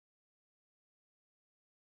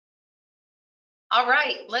All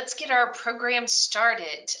right, let's get our program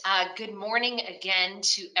started. Good morning again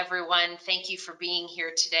to everyone. Thank you for being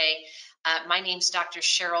here today. My name's Dr.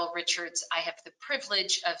 Cheryl Richards. I have the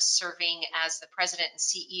privilege of serving as the president and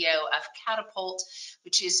CEO of Catapult,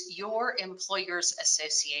 which is your employers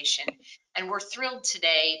association. And we're thrilled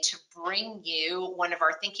today to bring you one of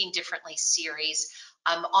our Thinking Differently series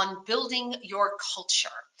on building your culture.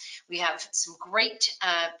 We have some great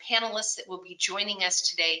panelists that will be joining us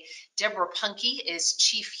today. Deborah Punke is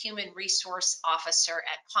Chief Human Resource Officer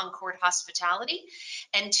at Concord Hospitality,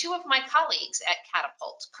 and two of my colleagues at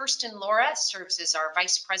Catapult, Kirsten Laura serves as our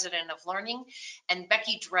Vice President of Learning, and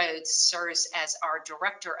Becky Drodes serves as our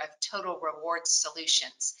Director of Total Rewards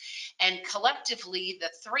Solutions. And collectively, the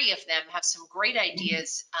three of them have some great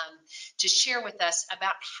ideas to share with us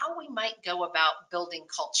about how we might go about building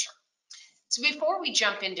culture. So before we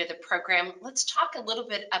jump into the program, let's talk a little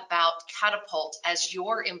bit about Catapult as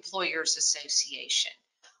your employers association.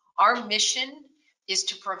 Our mission is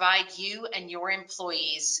to provide you and your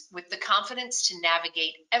employees with the confidence to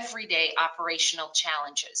navigate everyday operational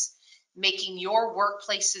challenges, making your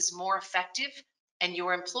workplaces more effective and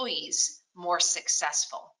your employees more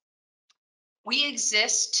successful. We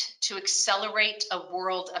exist to accelerate a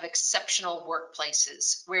world of exceptional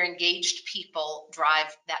workplaces where engaged people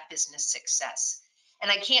drive that business success.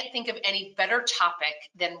 And I can't think of any better topic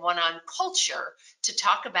than one on culture to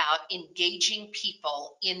talk about engaging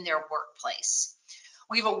people in their workplace.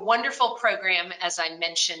 We have a wonderful program, as I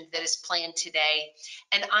mentioned, that is planned today,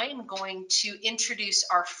 and I am going to introduce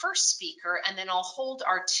our first speaker, and then I'll hold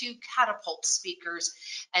our two Catapult speakers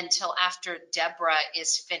until after Deborah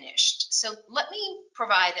is finished. So let me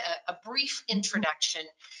provide a brief introduction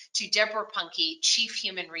to Deborah Punke, Chief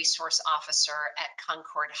Human Resource Officer at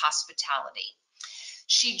Concord Hospitality.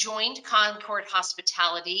 She joined Concord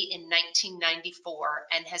Hospitality in 1994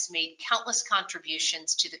 and has made countless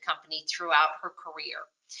contributions to the company throughout her career.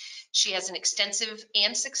 She has an extensive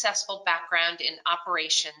and successful background in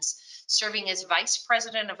operations, serving as Vice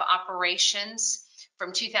President of Operations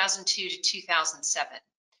from 2002 to 2007.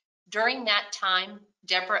 During that time,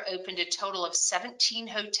 Deborah opened a total of 17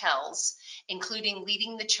 hotels, including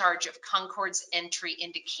leading the charge of Concord's entry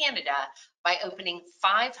into Canada by opening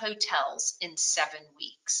 5 hotels in 7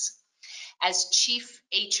 weeks. As Chief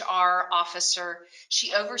HR Officer,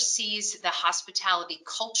 she oversees the hospitality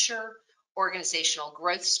culture, organizational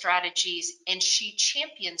growth strategies, and she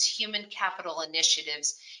champions human capital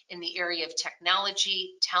initiatives in the area of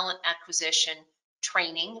technology, talent acquisition,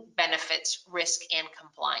 training, benefits, risk, and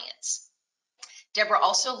compliance. Deborah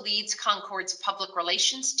also leads Concord's public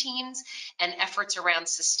relations teams and efforts around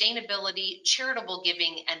sustainability, charitable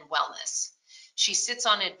giving, and wellness. She sits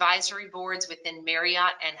on advisory boards within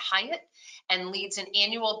Marriott and Hyatt and leads an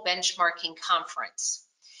annual benchmarking conference.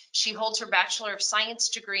 She holds her Bachelor of Science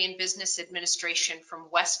degree in Business Administration from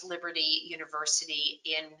West Liberty University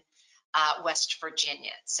in West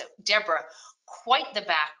Virginia. So Deborah, quite the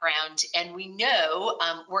background, and we know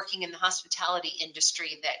working in the hospitality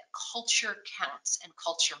industry that culture counts and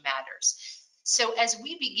culture matters. So as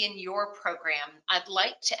we begin your program, I'd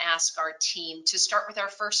like to ask our team to start with our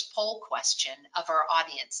first poll question of our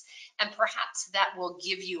audience, and perhaps that will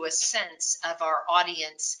give you a sense of our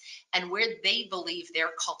audience and where they believe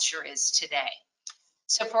their culture is today.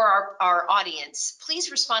 So for our audience,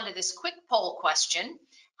 please respond to this quick poll question.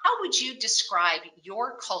 How would you describe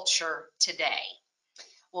your culture today?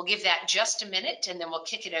 We'll give that just a minute and then we'll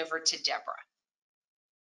kick it over to Deborah.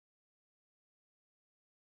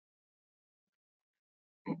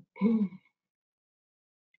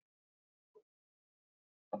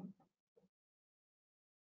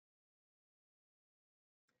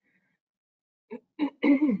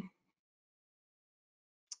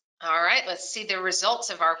 All right, let's see the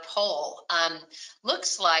results of our poll.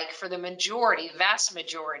 Looks like for the majority, vast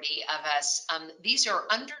majority of us, these are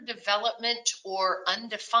under development or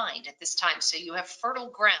undefined at this time. So you have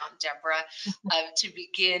fertile ground, Deborah, to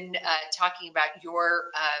begin talking about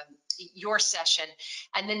your session,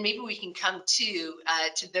 and then maybe we can come to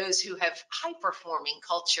those who have high-performing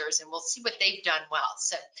cultures, and we'll see what they've done well.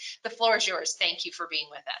 So the floor is yours. Thank you for being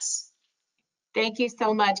with us. Thank you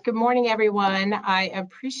so much. Good morning, everyone. I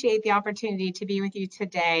appreciate the opportunity to be with you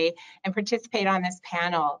today and participate on this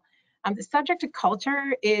panel. The subject of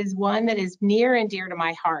culture is one that is near and dear to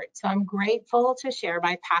my heart, so I'm grateful to share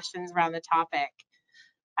my passions around the topic.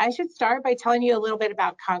 I should start by telling you a little bit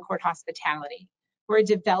about Concord Hospitality. We're a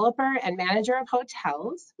developer and manager of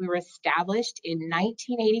hotels. We were established in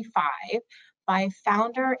 1985 by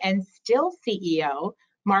founder and still CEO,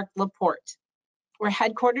 Mark Laporte. We're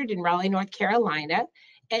headquartered in Raleigh, North Carolina,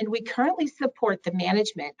 And we currently support the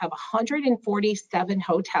management of 147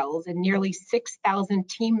 hotels and nearly 6,000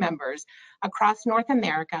 team members across North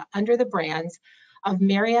America under the brands of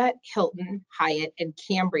Marriott, Hilton, Hyatt, and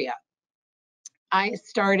Cambria. I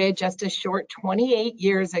started just a short 28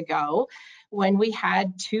 years ago when we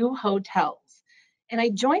had 2 hotels. And I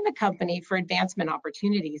joined the company for advancement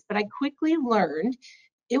opportunities, but I quickly learned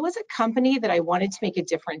it was a company that I wanted to make a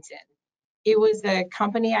difference in. It was a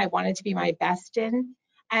company I wanted to be my best in,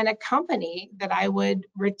 and a company that I would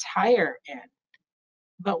retire in.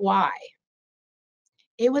 But why?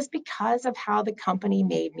 It was because of how the company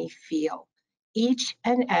made me feel each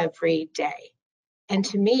and every day. And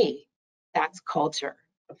to me, that's culture.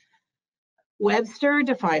 Webster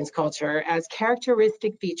defines culture as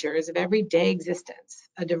characteristic features of everyday existence,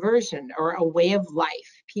 a diversion or a way of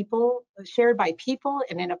life, people shared by people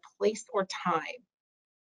and in a place or time.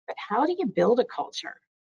 But how do you build a culture?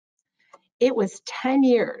 It was 10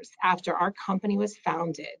 years after our company was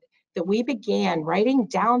founded that we began writing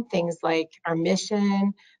down things like our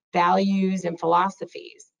mission, values, and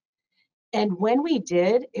philosophies. And when we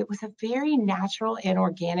did, it was a very natural and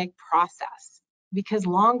organic process because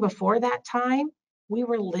long before that time, we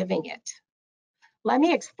were living it. Let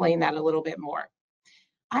me explain that a little bit more.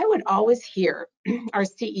 I would always hear our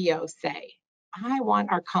CEO say, I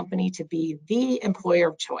want our company to be the employer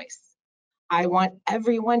of choice. I want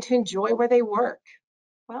everyone to enjoy where they work.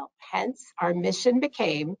 Well, hence our mission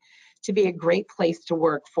became to be a great place to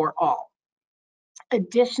work for all.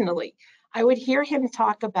 Additionally, I would hear him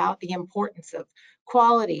talk about the importance of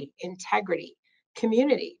quality, integrity,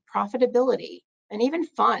 community, profitability, and even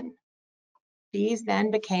fun. These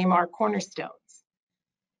then became our cornerstones.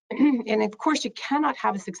 And of course, you cannot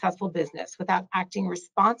have a successful business without acting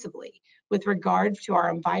responsibly with regard to our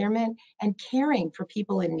environment and caring for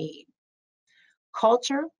people in need.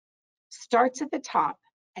 Culture starts at the top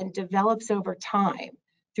and develops over time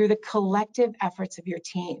through the collective efforts of your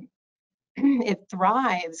team. It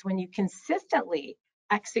thrives when you consistently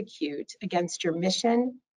execute against your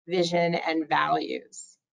mission, vision, and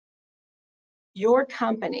values. Your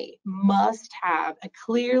company must have a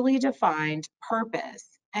clearly defined purpose,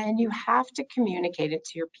 and you have to communicate it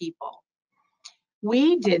to your people.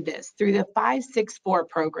 We did this through the 564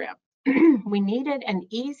 program. We needed an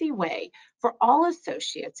easy way for all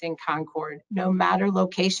associates in Concord, no matter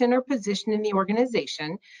location or position in the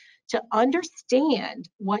organization, to understand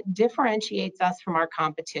what differentiates us from our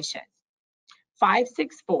competition.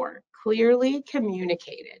 564 clearly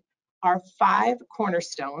communicated our 5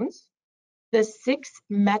 cornerstones, the 6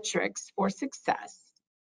 metrics for success,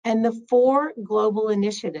 and the 4 global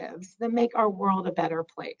initiatives that make our world a better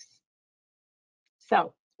place.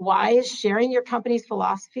 So, why is sharing your company's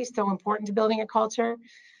philosophy so important to building a culture?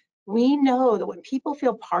 We know that when people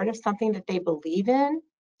feel part of something that they believe in,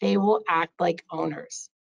 they will act like owners.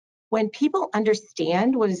 When people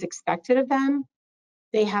understand what is expected of them,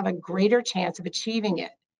 they have a greater chance of achieving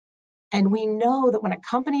it. And we know that when a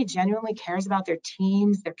company genuinely cares about their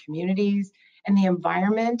teams, their communities, and the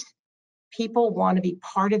environment, people want to be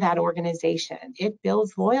part of that organization. It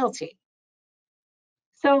builds loyalty.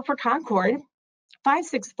 So for Concord,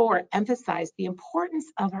 564 emphasized the importance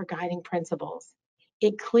of our guiding principles.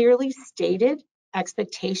 It clearly stated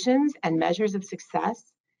expectations and measures of success.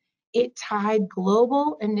 It tied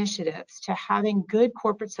global initiatives to having good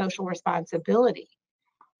corporate social responsibility.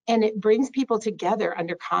 And it brings people together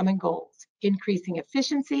under common goals, increasing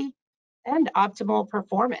efficiency and optimal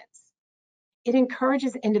performance. It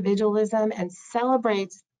encourages individualism and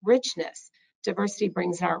celebrates richness diversity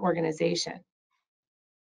brings in our organization.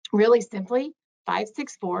 Really simply,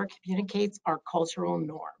 564 communicates our cultural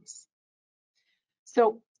norms.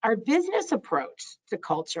 So our business approach to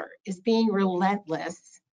culture is being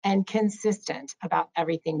relentless and consistent about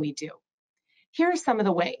everything we do. Here are some of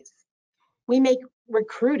the ways. We make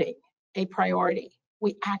recruiting a priority.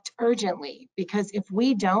 We act urgently because if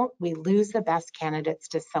we don't, we lose the best candidates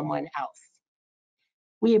to someone else.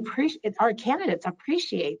 Our candidates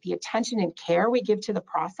appreciate the attention and care we give to the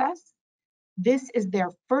process. This is their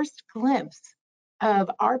first glimpse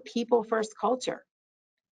of our people first culture.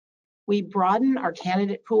 We broaden our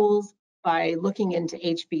candidate pools by looking into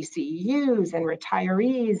HBCUs and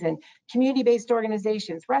retirees and community-based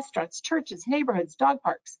organizations, restaurants, churches, neighborhoods, dog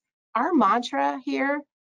parks. Our mantra here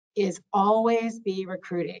is always be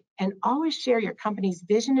recruiting and always share your company's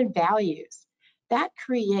vision and values. That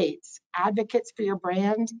creates advocates for your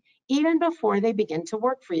brand even before they begin to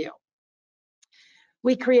work for you.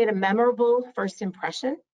 We create a memorable first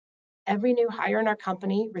impression. Every new hire in our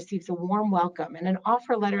company receives a warm welcome and an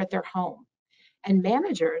offer letter at their home. And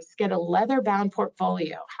managers get a leather-bound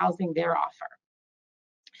portfolio housing their offer.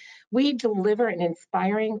 We deliver an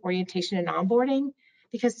inspiring orientation and onboarding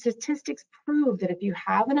because statistics prove that if you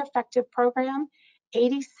have an effective program,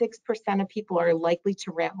 86% of people are likely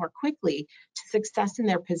to ramp more quickly to success in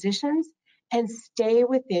their positions and stay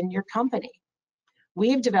within your company.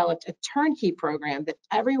 We've developed a turnkey program that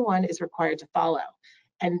everyone is required to follow,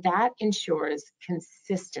 and that ensures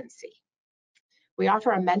consistency. We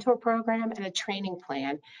offer a mentor program and a training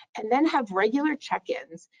plan, and then have regular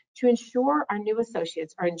check-ins to ensure our new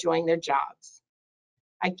associates are enjoying their jobs.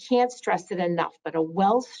 I can't stress it enough, but a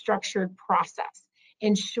well-structured process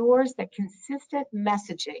ensures that consistent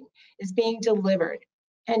messaging is being delivered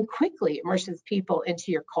and quickly immerses people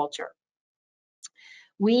into your culture.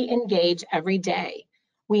 We engage every day.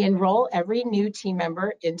 We enroll every new team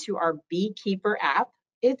member into our Beekeeper app.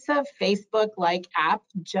 It's a Facebook-like app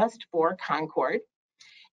just for Concord.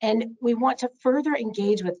 And we want to further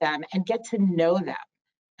engage with them and get to know them.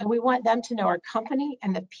 And we want them to know our company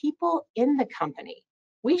and the people in the company.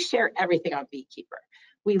 We share everything on Beekeeper.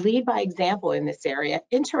 We lead by example in this area,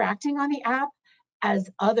 interacting on the app as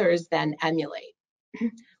others then emulate.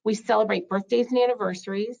 We celebrate birthdays and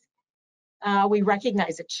anniversaries. We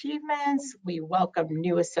recognize achievements. We welcome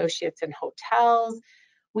new associates in hotels.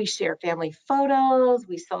 We share family photos.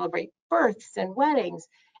 We celebrate births and weddings,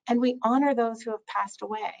 and we honor those who have passed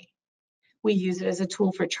away. We use it as a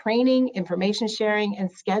tool for training, information sharing,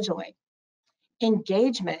 and scheduling.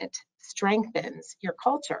 Engagement strengthens your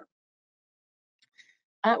culture.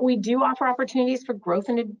 We do offer opportunities for growth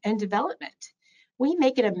and development. We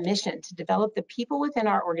make it a mission to develop the people within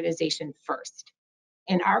our organization first.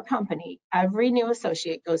 In our company, every new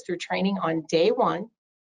associate goes through training on day one,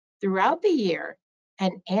 throughout the year,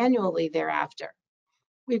 and annually thereafter.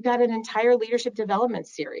 We've got an entire leadership development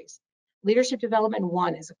series. Leadership Development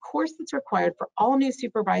 1 is a course that's required for all new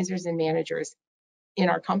supervisors and managers in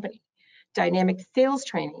our company. Dynamic sales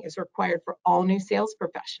training is required for all new sales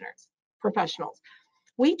professionals.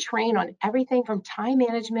 We train on everything from time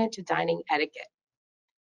management to dining etiquette.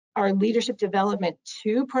 Our Leadership Development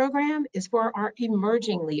 2 program is for our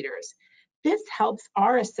emerging leaders. This helps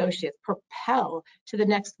our associates propel to the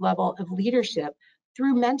next level of leadership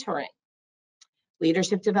through mentoring.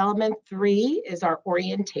 Leadership Development 3 is our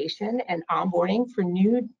orientation and onboarding for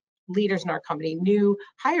new leaders in our company, new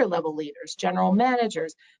higher level leaders, general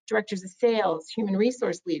managers, directors of sales, human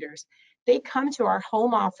resource leaders. They come to our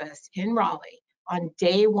home office in Raleigh on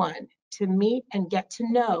day one to meet and get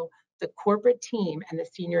to know the corporate team and the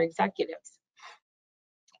senior executives.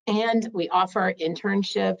 And we offer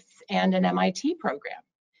internships and an MIT program,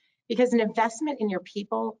 because an investment in your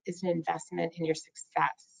people is an investment in your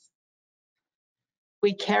success.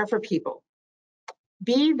 We care for people.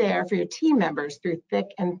 Be there for your team members through thick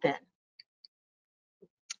and thin.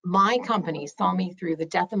 My company saw me through the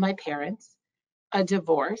death of my parents, a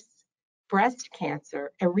divorce, breast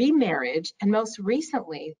cancer, a remarriage, and most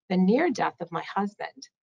recently, the near death of my husband.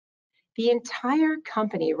 The entire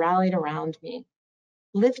company rallied around me,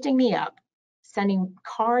 lifting me up, sending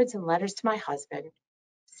cards and letters to my husband,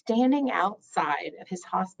 standing outside of his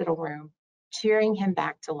hospital room, cheering him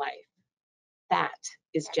back to life. That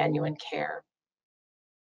is genuine care.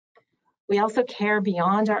 We also care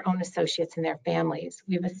beyond our own associates and their families.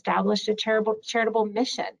 We've established a charitable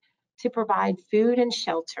mission to provide food and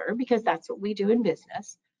shelter, because that's what we do in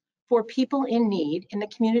business, for people in need in the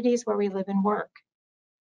communities where we live and work.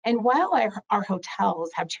 And while our hotels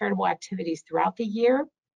have charitable activities throughout the year,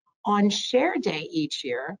 on Share Day each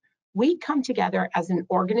year, we come together as an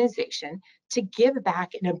organization to give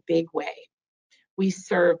back in a big way. We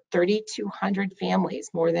serve 3,200 families,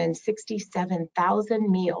 more than 67,000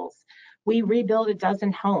 meals. We rebuild a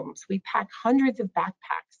dozen homes. We pack hundreds of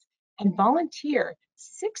backpacks and volunteer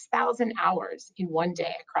 6,000 hours in one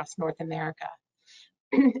day across North America.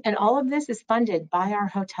 And all of this is funded by our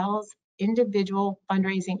hotel's individual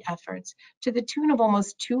fundraising efforts to the tune of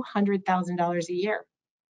almost $200,000 a year.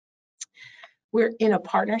 We're in a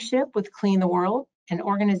partnership with Clean the World, an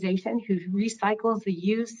organization who recycles the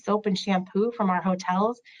used soap and shampoo from our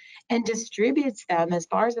hotels and distributes them as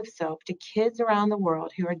bars of soap to kids around the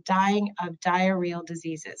world who are dying of diarrheal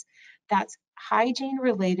diseases. That's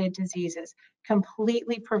hygiene-related diseases,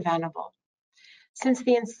 completely preventable. Since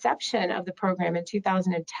the inception of the program in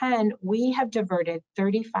 2010, we have diverted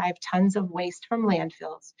 35 tons of waste from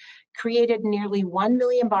landfills, created nearly 1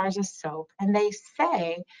 million bars of soap, and they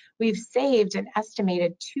say we've saved an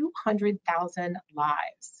estimated 200,000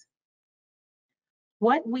 lives.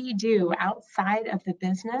 What we do outside of the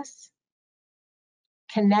business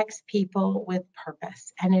connects people with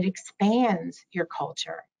purpose, and it expands your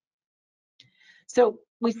culture. So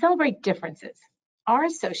we celebrate differences. Our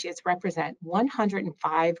associates represent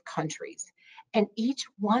 105 countries, and each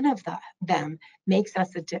one of them makes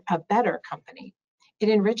us a better company. It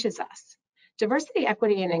enriches us. Diversity,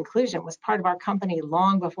 equity, and inclusion was part of our company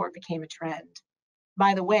long before it became a trend.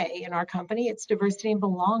 By the way, in our company, it's diversity and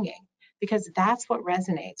belonging, because that's what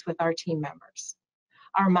resonates with our team members.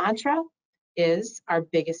 Our mantra is our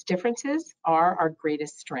biggest differences are our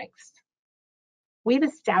greatest strengths. We've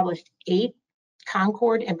established 8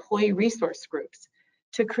 Concord employee resource groups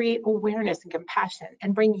to create awareness and compassion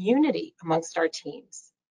and bring unity amongst our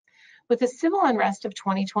teams. With the civil unrest of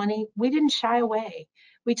 2020, we didn't shy away.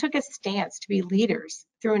 We took a stance to be leaders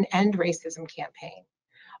through an End Racism campaign.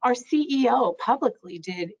 Our CEO publicly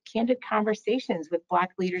did candid conversations with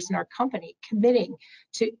Black leaders in our company, committing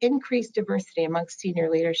to increase diversity amongst senior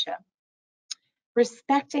leadership.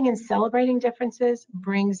 Respecting and celebrating differences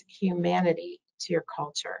brings humanity to your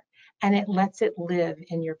culture, and it lets it live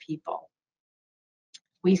in your people.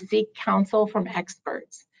 We seek counsel from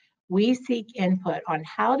experts. We seek input on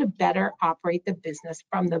how to better operate the business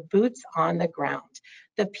from the boots on the ground,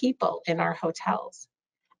 the people in our hotels.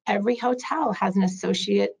 Every hotel has an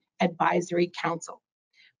associate advisory council,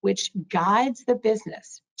 which guides the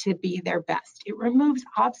business to be their best. It removes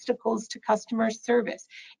obstacles to customer service.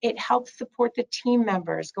 It helps support the team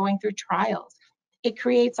members going through trials. It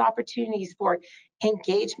creates opportunities for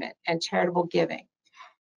engagement and charitable giving.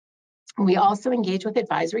 We also engage with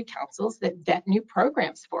advisory councils that vet new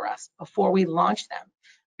programs for us before we launch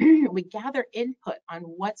them. We gather input on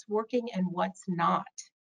what's working and what's not.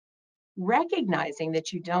 Recognizing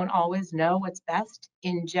that you don't always know what's best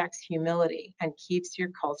injects humility and keeps your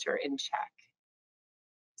culture in check.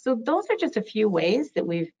 So those are just a few ways that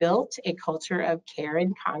we've built a culture of care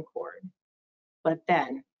in Concord. But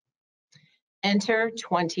then, enter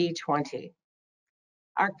 2020.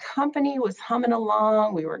 Our company was humming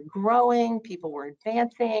along, we were growing, people were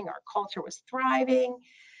advancing, our culture was thriving,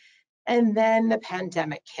 and then the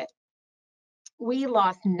pandemic hit. We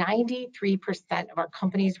lost 93% of our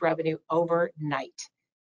company's revenue overnight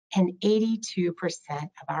and 82% of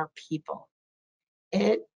our people.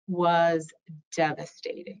 It was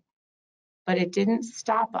devastating, but it didn't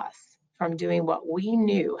stop us from doing what we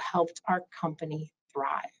knew helped our company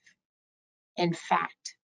thrive. In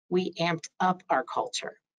fact, we amped up our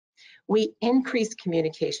culture. We increased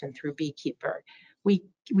communication through Beekeeper. We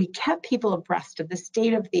kept people abreast of the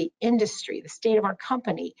state of the industry, the state of our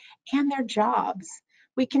company, and their jobs.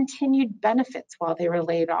 We continued benefits while they were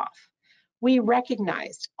laid off. We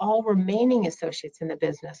recognized all remaining associates in the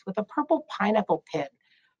business with a purple pineapple pin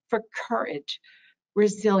for courage,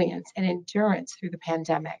 resilience, and endurance through the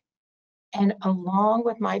pandemic. And along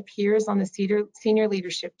with my peers on the senior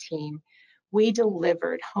leadership team, we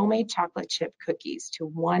delivered homemade chocolate chip cookies to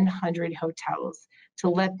 100 hotels to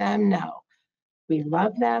let them know we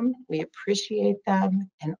love them, we appreciate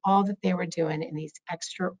them, and all that they were doing in these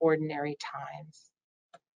extraordinary times.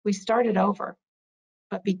 We started over,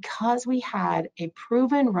 but because we had a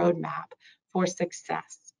proven roadmap for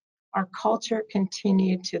success, our culture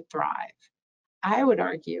continued to thrive. I would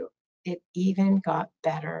argue it even got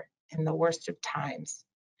better in the worst of times,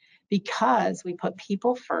 because we put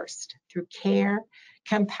people first through care,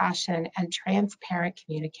 compassion, and transparent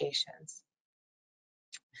communications.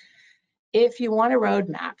 If you want a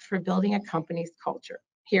roadmap for building a company's culture,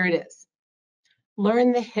 here it is.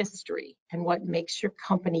 Learn the history and what makes your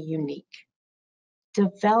company unique.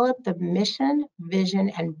 Develop the mission,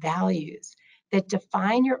 vision, and values that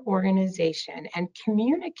define your organization and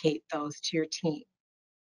communicate those to your team.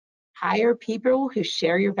 Hire people who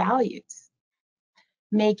share your values.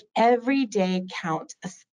 Make every day count,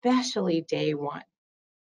 especially day one.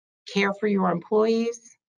 Care for your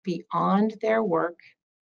employees beyond their work.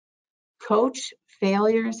 Coach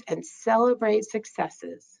failures and celebrate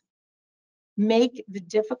successes. Make the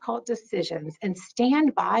difficult decisions and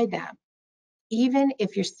stand by them, even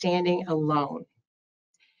if you're standing alone.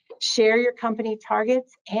 Share your company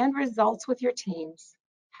targets and results with your teams.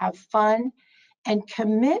 Have fun and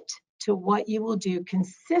commit to what you will do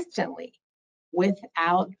consistently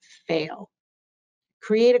without fail.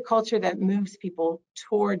 Create a culture that moves people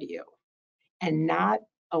toward you and not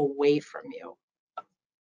away from you.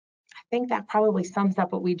 I think that probably sums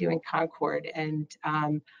up what we do in Concord, and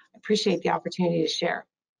appreciate the opportunity to share.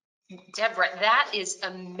 Deborah, that is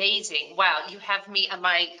amazing. Wow, you have me,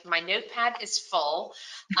 my notepad is full.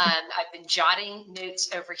 I've been jotting notes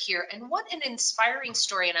over here, and what an inspiring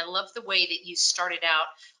story. And I love the way that you started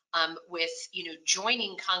out with,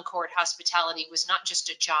 joining Concord Hospitality was not just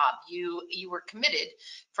a job. You were committed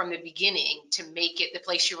from the beginning to make it the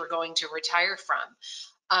place you were going to retire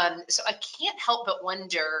from. So I can't help but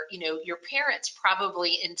wonder, your parents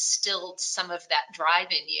probably instilled some of that drive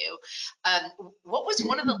in you. What was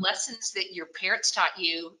one of the lessons that your parents taught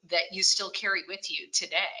you that you still carry with you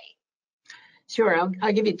today? Sure,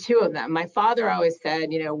 I'll give you two of them. My father always said,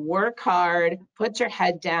 work hard, put your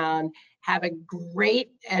head down, have a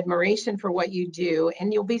great admiration for what you do,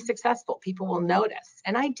 and you'll be successful. People will notice.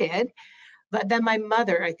 And I did. But then my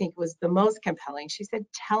mother, I think, was the most compelling. She said,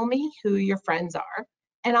 tell me who your friends are,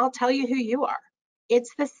 and I'll tell you who you are.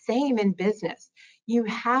 It's the same in business. You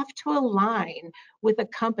have to align with a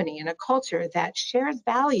company and a culture that shares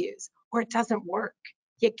values, or it doesn't work.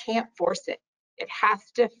 You can't force it. It has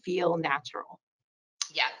to feel natural.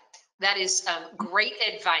 Yeah, that is great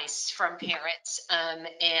advice from parents,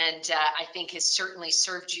 and I think has certainly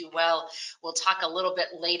served you well. We'll talk a little bit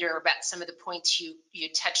later about some of the points you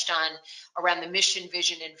touched on around the mission,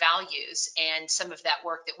 vision, and values, and some of that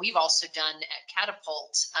work that we've also done at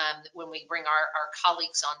Catapult when we bring our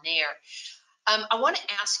colleagues on there. I want to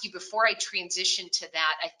ask you before I transition to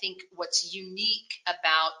that, I think what's unique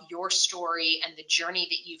about your story and the journey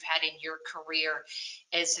that you've had in your career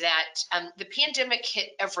is that the pandemic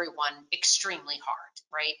hit everyone extremely hard,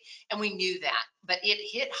 right? And we knew that, but it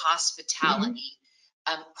hit Mhm. hospitality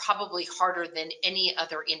probably harder than any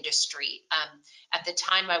other industry. At the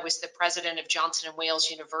time, I was the president of Johnson and Wales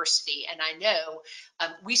University, and I know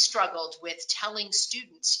we struggled with telling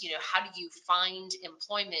students, how do you find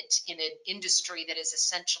employment in an industry that has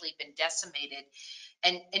essentially been decimated?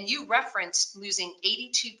 And you referenced losing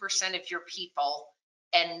 82% of your people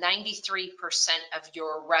and 93% of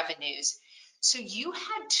your revenues. So you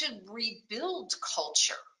had to rebuild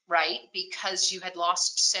culture, right? Because you had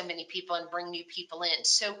lost so many people and bring new people in.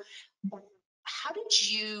 So how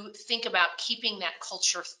did you think about keeping that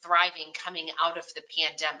culture thriving coming out of the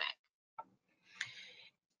pandemic?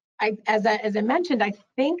 As I mentioned, I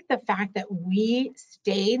think the fact that we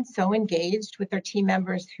stayed so engaged with our team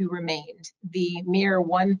members who remained, the mere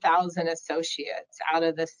 1,000 associates out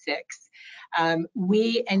of the six,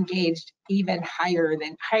 we engaged even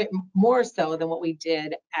more so than what we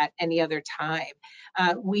did at any other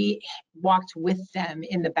time. We walked with them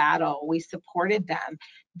in the battle. We supported them.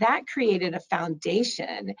 That created a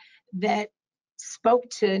foundation that spoke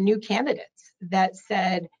to new candidates that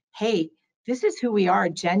said, hey, this is who we are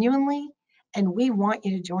genuinely, and we want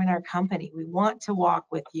you to join our company. We want to walk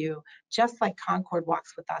with you, just like Concord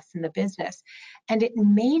walks with us in the business. And it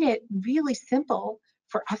made it really simple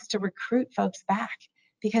for us to recruit folks back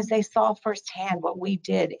because they saw firsthand what we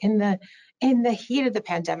did in the heat of the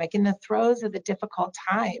pandemic, in the throes of the difficult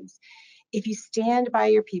times. If you stand by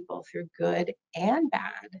your people through good and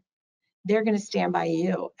bad, they're going to stand by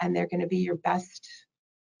you and they're going to be your best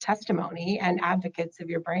testimony and advocates of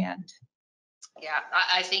your brand. Yeah,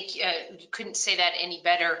 I think you couldn't say that any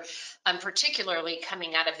better, particularly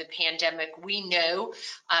coming out of the pandemic. We know,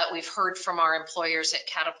 we've heard from our employers at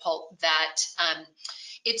Catapult that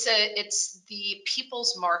it's the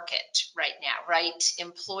people's market right now, right?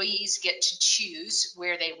 Employees get to choose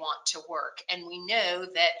where they want to work. And we know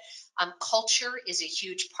that culture is a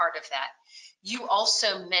huge part of that. You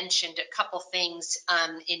also mentioned a couple things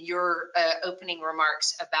in your opening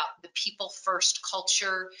remarks about the people first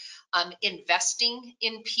culture, investing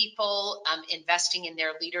in people, investing in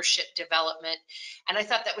their leadership development. And I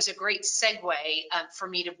thought that was a great segue for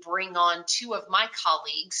me to bring on two of my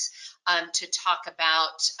colleagues to talk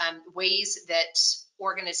about ways that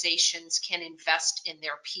organizations can invest in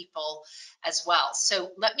their people as well. So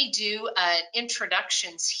let me do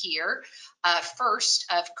introductions here.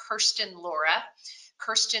 First of Kirsten Laura.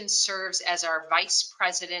 Kirsten serves as our Vice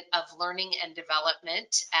President of Learning and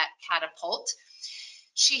Development at Catapult.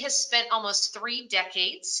 She has spent almost 3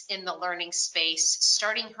 decades in the learning space,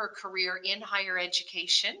 starting her career in higher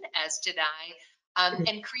education, as did I,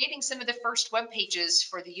 and creating some of the first web pages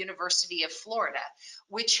for the University of Florida,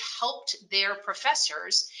 which helped their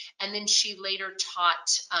professors. And then she later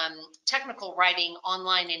taught technical writing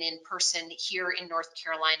online and in person here in North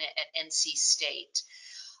Carolina at NC State.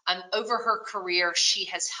 Over her career, she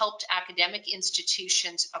has helped academic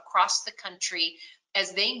institutions across the country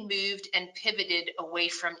as they moved and pivoted away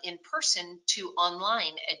from in-person to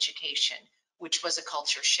online education, which was a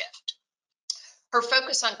culture shift. Her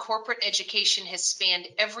focus on corporate education has spanned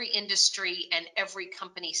every industry and every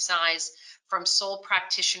company size, from sole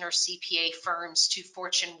practitioner CPA firms to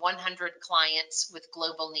Fortune 100 clients with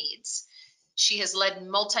global needs. She has led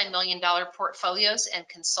multi-million-dollar portfolios and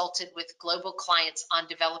consulted with global clients on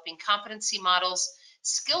developing competency models,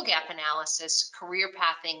 skill gap analysis, career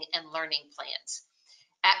pathing, and learning plans.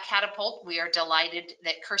 At Catapult, we are delighted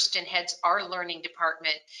that Kirsten heads our learning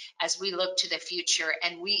department as we look to the future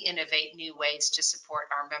and we innovate new ways to support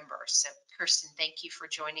our members. So Kirsten, thank you for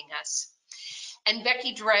joining us. And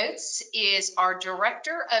Becky Droz is our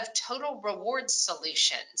Director of Total Rewards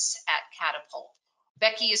Solutions at Catapult.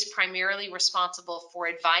 Becky is primarily responsible for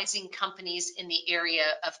advising companies in the area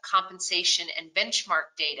of compensation and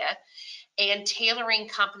benchmark data and tailoring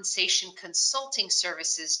compensation consulting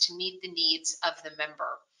services to meet the needs of the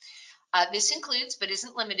member. This includes, but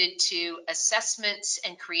isn't limited to, assessments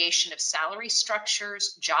and creation of salary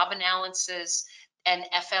structures, job analysis, and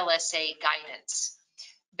FLSA guidance.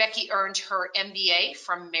 Becky earned her MBA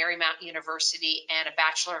from Marymount University and a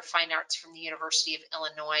Bachelor of Fine Arts from the University of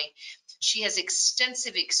Illinois. She has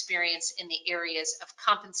extensive experience in the areas of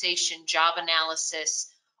compensation, job analysis,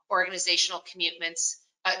 organizational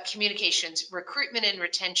communications, recruitment and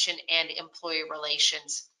retention, and employee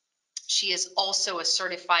relations. She is also a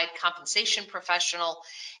certified compensation professional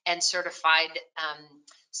and certified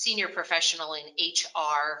senior professional in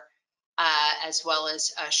HR, as well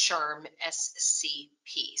as a SHRM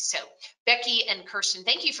SCP. So Becky and Kirsten,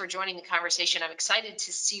 thank you for joining the conversation. I'm excited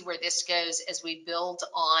to see where this goes as we build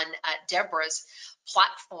on Deborah's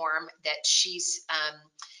platform that she's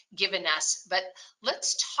given us. But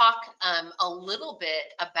let's talk a little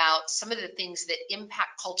bit about some of the things that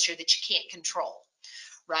impact culture that you can't control.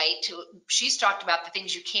 Right? She's talked about the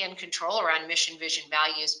things you can control around mission, vision,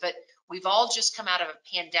 values, but we've all just come out of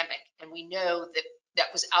a pandemic and we know that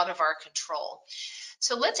that was out of our control.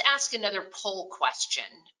 So let's ask another poll question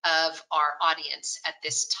of our audience at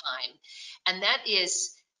this time. And that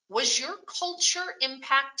is, was your culture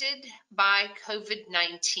impacted by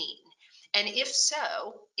COVID-19? And if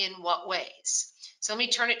so, in what ways? So let me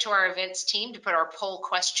turn it to our events team to put our poll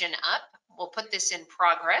question up. We'll put this in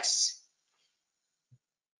progress.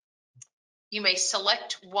 You may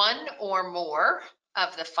select one or more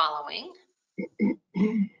of the following.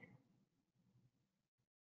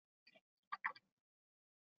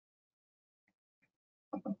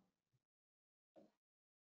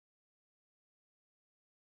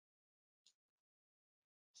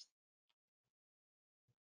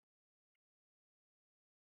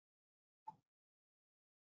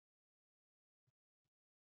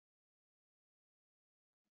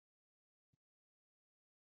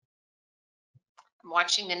 I'm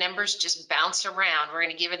watching the numbers just bounce around. We're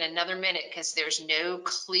going to give it another minute because there's no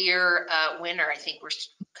clear winner. I think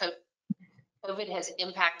COVID has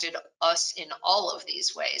impacted us in all of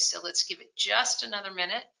these ways. So let's give it just another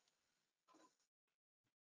minute.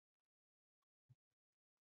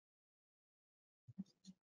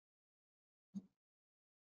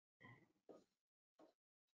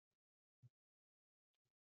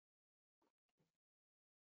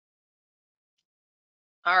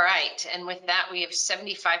 All right, and with that, we have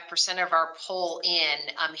 75% of our poll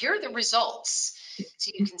in. Here are the results.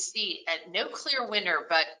 So you can see no clear winner,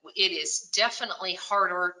 but it is definitely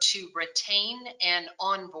harder to retain and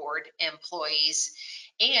onboard employees.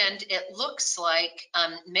 And it looks like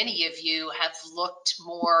many of you have looked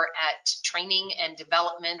more at training and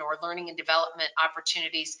development or learning and development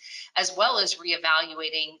opportunities, as well as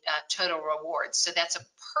reevaluating total rewards. So that's a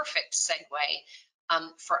perfect segue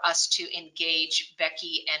for us to engage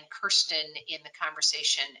Becky and Kirsten in the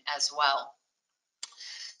conversation as well.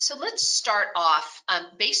 So let's start off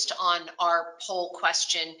based on our poll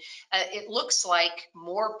question. It looks like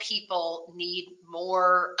more people need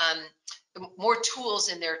more tools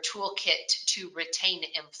in their toolkit to retain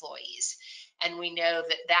employees. And we know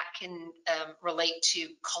that that can relate to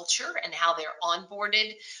culture and how they're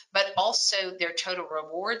onboarded, but also their total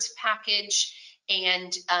rewards package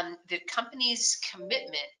and the company's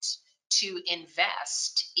commitment to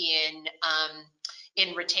invest in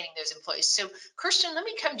retaining those employees. So Kirsten, let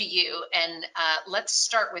me come to you and let's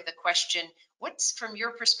start with a question. What's, from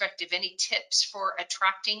your perspective, any tips for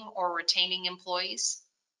attracting or retaining employees?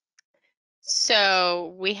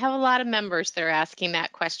 So we have a lot of members that are asking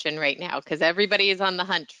that question right now because everybody is on the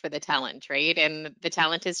hunt for the talent, right? And the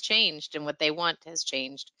talent has changed and what they want has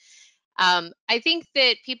changed. I think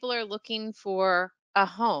that people are looking for a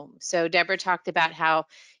home. So Deborah talked about how,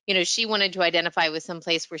 she wanted to identify with some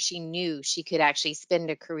place where she knew she could actually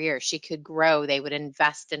spend a career. She could grow. They would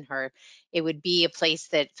invest in her. It would be a place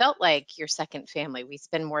that felt like your second family. We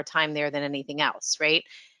spend more time there than anything else, right?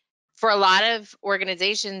 For a lot of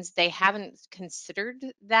organizations, they haven't considered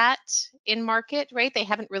that in market, right? They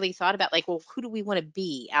haven't really thought about like, well, who do we want to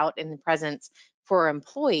be out in the presence for our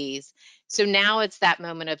employees? So now it's that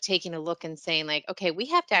moment of taking a look and saying like, okay, we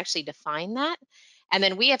have to actually define that. And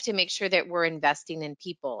then we have to make sure that we're investing in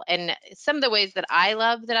people. And some of the ways that I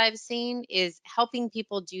love that I've seen is helping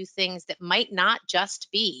people do things that might not just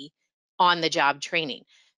be on the job training.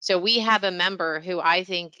 So we have a member who I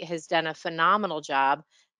think has done a phenomenal job.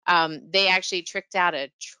 They actually tricked out a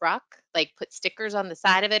truck, like put stickers on the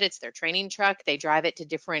side of it. It's their training truck. They drive it to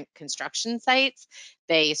different construction sites.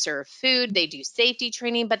 They serve food. They do safety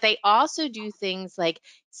training, but they also do things like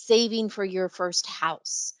saving for your first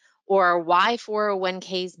house, or why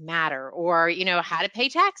 401ks matter, or how to pay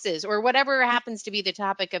taxes, or whatever happens to be the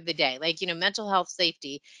topic of the day, like mental health,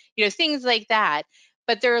 safety, things like that.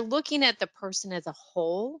 But they're looking at the person as a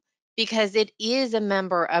whole, because it is a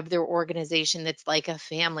member of their organization that's like a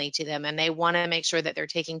family to them, and they want to make sure that they're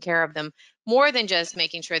taking care of them more than just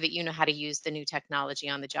making sure that you know how to use the new technology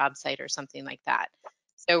on the job site or something like that.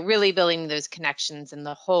 So really building those connections in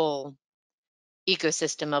the whole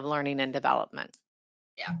ecosystem of learning and development.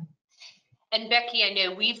 Yeah. And Becky, I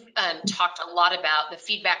know we've talked a lot about the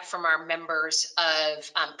feedback from our members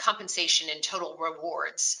of compensation and total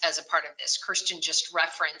rewards as a part of this. Kirsten just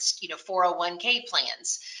referenced, 401k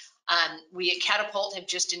plans. We at Catapult have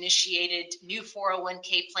just initiated new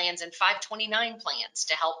 401k plans and 529 plans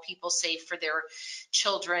to help people save for their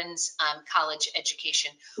children's college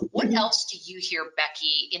education. What else do you hear,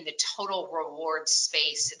 Becky, in the total rewards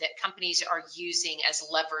space that companies are using as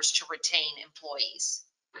levers to retain employees?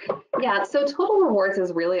 Yeah, so total rewards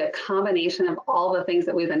is really a combination of all the things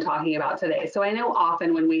that we've been talking about today. So I know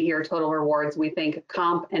often when we hear total rewards, we think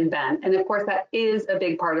comp and ben. And of course, that is a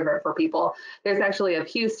big part of it for people. There's actually a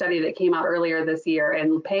Pew study that came out earlier this year,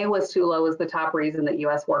 and pay was too low as the top reason that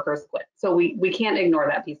US workers quit. So we can't ignore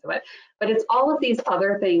that piece of it. But it's all of these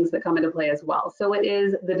other things that come into play as well. So it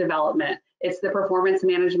is the development, it's the performance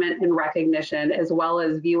management and recognition, as well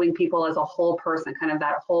as viewing people as a whole person, kind of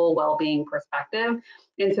that whole well-being perspective.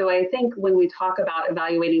 And so I think when we talk about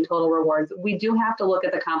evaluating total rewards, we do have to look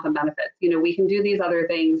at the comp and benefits. We can do these other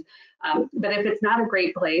things, but if it's not a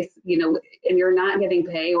great place, and you're not getting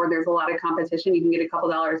pay, or there's a lot of competition, you can get a couple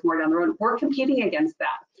dollars more down the road. We're competing against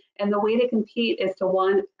that. And the way to compete is to,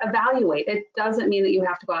 one, evaluate. It doesn't mean that you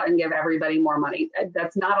have to go out and give everybody more money.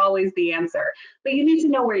 That's not always the answer, but you need to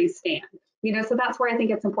know where you stand. So that's where I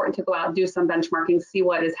think it's important to go out and do some benchmarking, see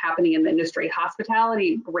what is happening in the industry.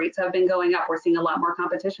 Hospitality rates have been going up. We're seeing a lot more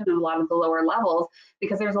competition in a lot of the lower levels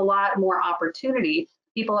because there's a lot more opportunity.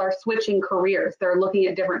 People are switching careers. They're looking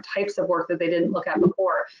at different types of work that they didn't look at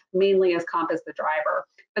before, mainly as comp as the driver.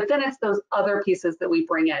 But then it's those other pieces that we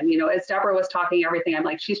bring in. As Deborah was talking everything, I'm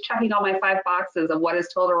like, she's checking all my 5 boxes of what is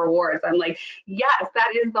total rewards. I'm like, yes,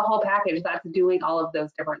 that is the whole package. That's doing all of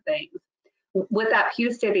those different things. With that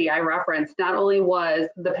Pew study I referenced, not only was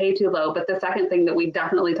the pay too low, but the second thing that we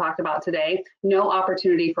definitely talked about today, no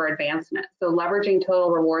opportunity for advancement. So leveraging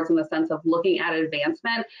total rewards in the sense of looking at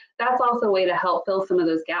advancement, that's also a way to help fill some of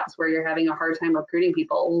those gaps where you're having a hard time recruiting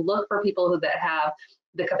people. Look for people that have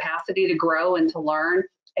the capacity to grow and to learn,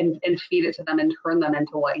 and feed it to them and turn them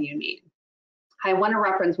into what you need. I want to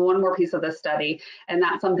reference one more piece of this study, and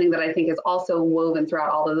that's something that I think is also woven throughout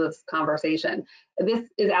all of this conversation. This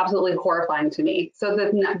is absolutely horrifying to me. So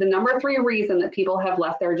the number 3 reason that people have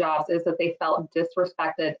left their jobs is that they felt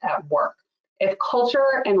disrespected at work. If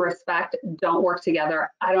culture and respect don't work together,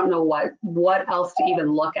 I don't know what else to even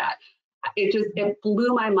look at. It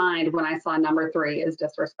blew my mind when I saw number 3 is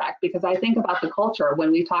disrespect, because I think about the culture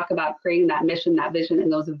when we talk about creating that mission, that vision,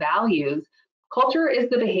 and those values. Culture is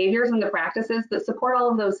the behaviors and the practices that support all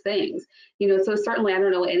of those things. So certainly I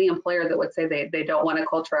don't know any employer that would say they don't want a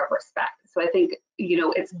culture of respect. So I think,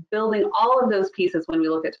 it's building all of those pieces when we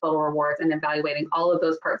look at total rewards and evaluating all of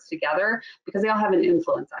those parts together, because they all have an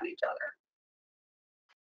influence on each other.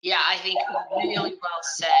 Yeah, I think really well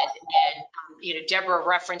said. And, Deborah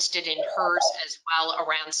referenced it in hers as well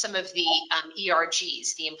around some of the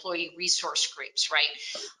ERGs, the employee resource groups, right?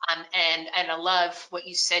 And I love what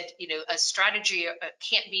you said, a strategy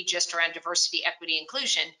can't be just around diversity, equity,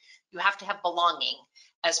 inclusion. You have to have belonging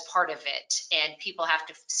as part of it, and people have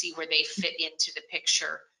to see where they fit into the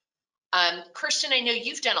picture. Kirsten, I know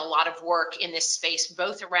you've done a lot of work in this space,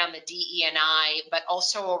 both around the DE&I, but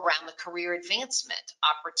also around the career advancement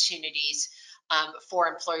opportunities for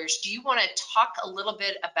employers. Do you want to talk a little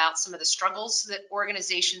bit about some of the struggles that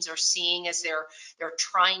organizations are seeing as they're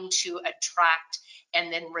trying to attract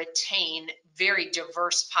and then retain very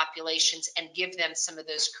diverse populations and give them some of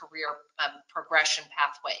those career progression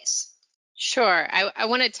pathways? Sure. I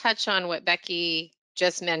want to touch on what Becky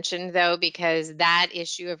just mentioned, though, because that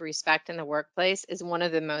issue of respect in the workplace is one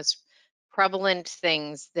of the most prevalent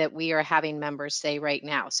things that we are having members say right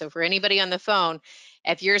now. So for anybody on the phone,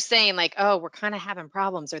 if you're saying like, oh, we're kind of having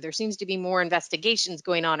problems, or there seems to be more investigations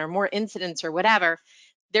going on or more incidents or whatever,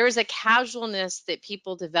 there's a casualness that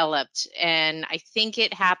people developed. And I think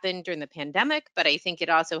it happened during the pandemic, but I think it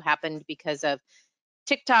also happened because of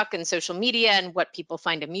TikTok and social media and what people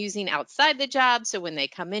find amusing outside the job. So when they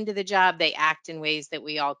come into the job, they act in ways that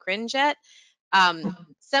we all cringe at.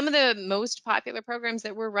 Some of the most popular programs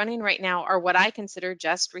that we're running right now are what I consider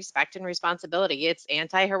just respect and responsibility. It's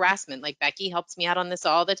anti-harassment. Like Becky helps me out on this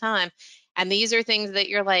all the time. And these are things that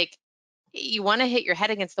you're like, you want to hit your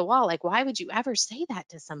head against the wall. Like, why would you ever say that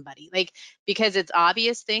to somebody? Like, because it's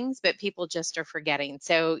obvious things, but people just are forgetting.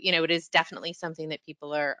 So, it is definitely something that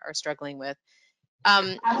people are struggling with.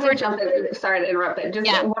 I'm going to jump in. Sorry to interrupt, but just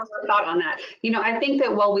Yeah. one more thought on that. I think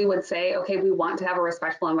that while we would say, okay, we want to have a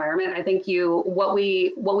respectful environment, I think what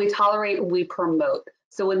we tolerate, we promote.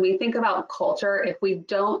 So when we think about culture, if we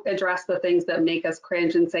don't address the things that make us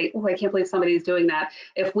cringe and say, oh, I can't believe somebody's doing that,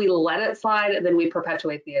 if we let it slide, then we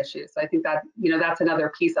perpetuate the issue. So I think that, that's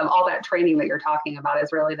another piece of all that training that you're talking about,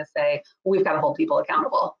 is really to say, we've got to hold people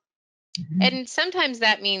accountable. And sometimes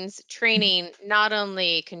that means training not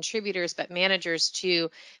only contributors, but managers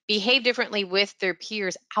to behave differently with their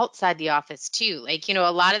peers outside the office too. Like, a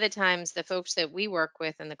lot of the times the folks that we work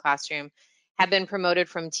with in the classroom have been promoted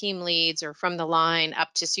from team leads or from the line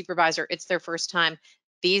up to supervisor. It's their first time.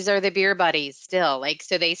 These are the beer buddies still. Like,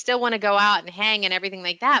 so they still want to go out and hang and everything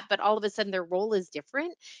like that, but all of a sudden their role is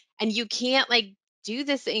different. And you can't do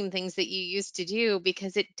the same things that you used to do,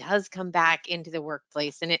 because it does come back into the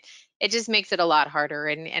workplace, and it just makes it a lot harder,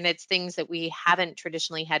 and it's things that we haven't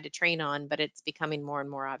traditionally had to train on, but it's becoming more and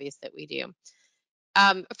more obvious that we do.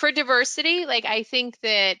 For diversity, I think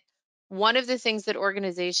that one of the things that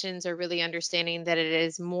organizations are really understanding, that it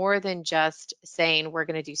is more than just saying we're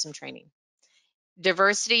going to do some training.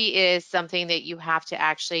 Diversity is something that you have to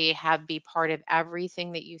actually have be part of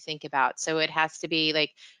everything that you think about. So it has to be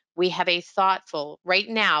we have a thoughtful, right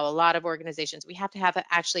now, a lot of organizations, we have to have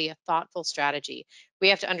actually a thoughtful strategy. We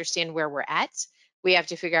have to understand where we're at. We have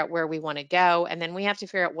to figure out where we want to go. And then we have to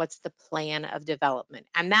figure out what's the plan of development.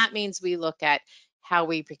 And that means we look at how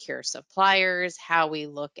we procure suppliers, how we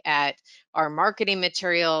look at our marketing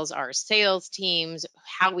materials, our sales teams,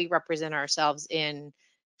 how we represent ourselves in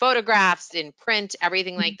photographs, in print,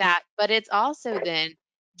 everything like that. But it's also then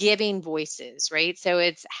giving voices, right? So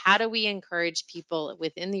it's how do we encourage people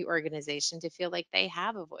within the organization to feel like they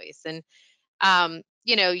have a voice, and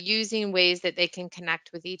using ways that they can connect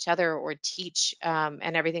with each other or teach,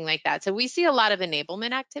 and everything like that. So we see a lot of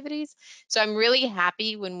enablement activities. So I'm really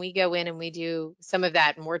happy when we go in and we do some of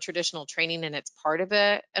that more traditional training, and it's part of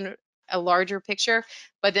a larger picture.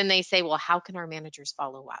 But then they say, well, how can our managers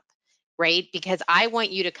follow up? Right? Because I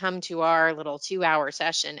want you to come to our little 2-hour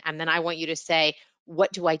session, and then I want you to say,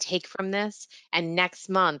 what do I take from this? And next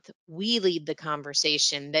month, we lead the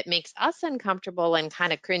conversation that makes us uncomfortable and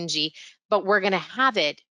kind of cringy, but we're going to have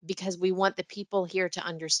it because we want the people here to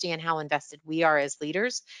understand how invested we are as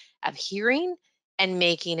leaders of hearing and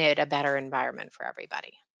making it a better environment for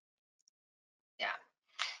everybody. Yeah.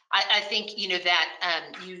 I think,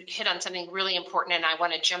 that you hit on something really important, and I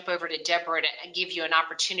want to jump over to Deborah to give you an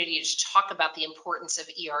opportunity to talk about the importance of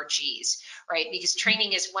ERGs, right? Because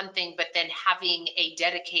training is one thing, but then having a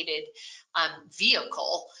dedicated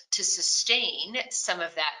vehicle to sustain some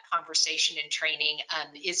of that conversation and training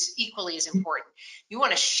is equally as important. You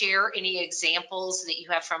want to share any examples that you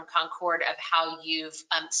have from Concord of how you've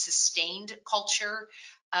sustained culture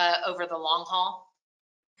over the long haul?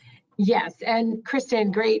 Yes, and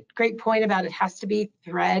Kristen, great point about it has to be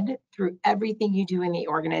thread through everything you do in the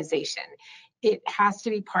organization. It has to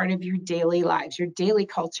be part of your daily lives, your daily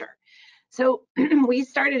culture. So we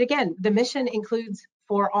started again, the mission includes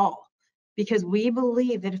for all, because we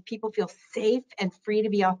believe that if people feel safe and free to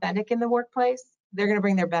be authentic in the workplace, they're going to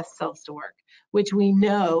bring their best selves to work, which we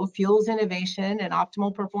know fuels innovation and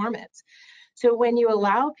optimal performance. So when you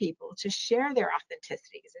allow people to share their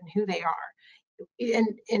authenticities and who they are,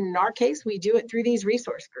 in our case, we do it through these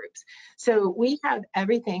resource groups. So we have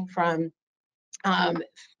everything from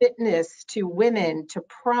fitness to women to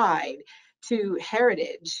pride to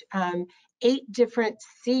heritage, 8 different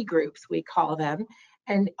C groups, we call them.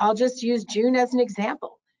 And I'll just use June as an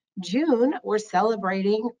example. June, we're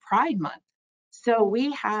celebrating Pride Month. So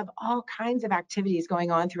we have all kinds of activities going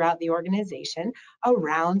on throughout the organization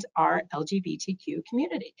around our LGBTQ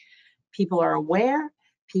community. People are aware,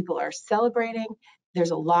 people are celebrating,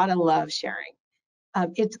 there's a lot of love sharing.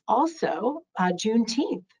 It's also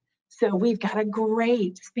Juneteenth. So we've got a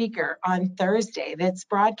great speaker on Thursday that's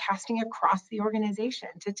broadcasting across the organization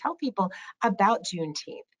to tell people about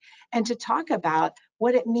Juneteenth and to talk about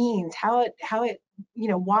what it means, how it,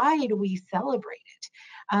 why do we celebrate it?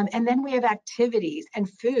 And then we have activities and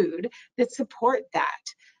food that support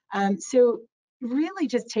that. So really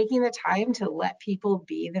just taking the time to let people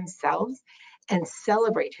be themselves and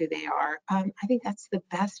celebrate who they are. I think that's the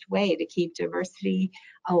best way to keep diversity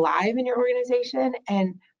alive in your organization.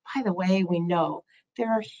 And by the way, we know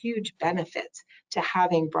there are huge benefits to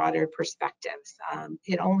having broader perspectives.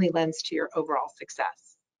 It only lends to your overall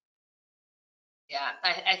success. Yeah,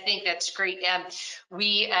 I think that's great.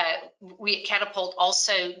 We at Catapult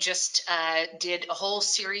also just did a whole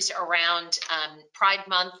series around Pride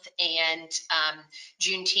Month and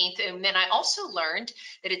Juneteenth, and then I also learned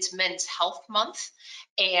that it's Men's Health Month,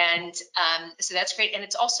 and so that's great. And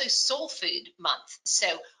it's also Soul Food Month. So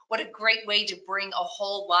what a great way to bring a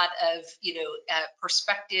whole lot of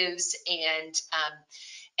perspectives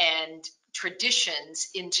and traditions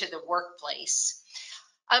into the workplace.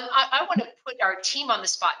 I want to put our team on the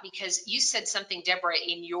spot because you said something, Deborah,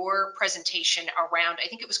 in your presentation around, I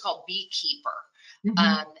think it was called Beekeeper.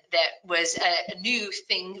 That was a new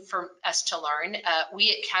thing for us to learn.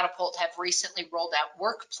 We at Catapult have recently rolled out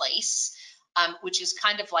Workplace, which is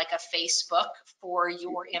kind of like a Facebook for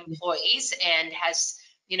your employees and has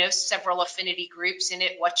several affinity groups in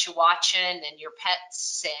it, what you watching and your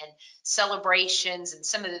pets and celebrations and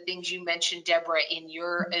some of the things you mentioned, Deborah, in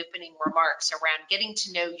your opening remarks around getting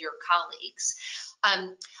to know your colleagues.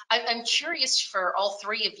 I'm curious for all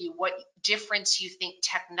three of you what difference you think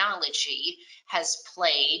technology has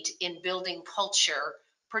played in building culture,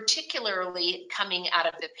 particularly coming out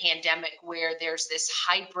of the pandemic where there's this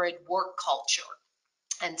hybrid work culture.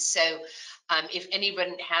 And so if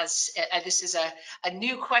anyone has, this is a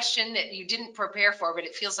new question that you didn't prepare for, but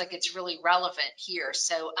it feels like it's really relevant here.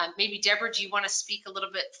 So maybe Deborah, do you want to speak a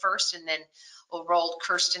little bit first and then we'll roll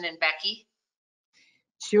Kirsten and Becky?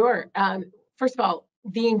 Sure. First of all,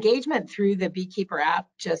 the engagement through the Beekeeper app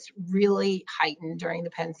just really heightened during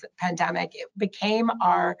the pandemic. It became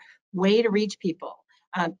our way to reach people,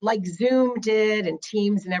 like Zoom did and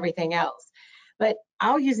Teams and everything else. But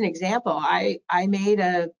I'll use an example. I made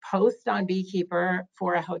a post on Beekeeper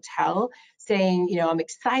for a hotel saying, I'm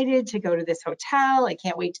excited to go to this hotel. I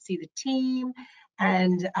can't wait to see the team.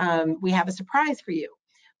 And we have a surprise for you.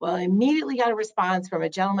 Well, I immediately got a response from a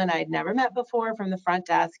gentleman I'd never met before from the front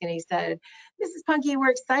desk. And he said, Mrs. Punky, we're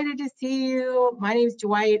excited to see you. My name's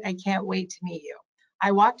Dwight. I can't wait to meet you.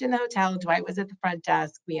 I walked in the hotel. Dwight was at the front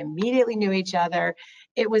desk. We immediately knew each other.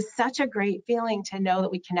 It was such a great feeling to know that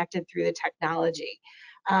we connected through the technology.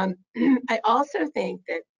 I also think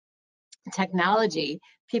that technology,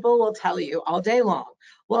 people will tell you all day long,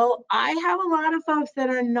 well, I have a lot of folks that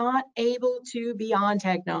are not able to be on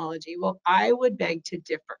technology. Well, I would beg to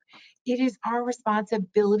differ. It is our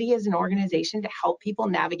responsibility as an organization to help people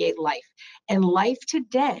navigate life. And life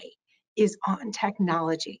today is on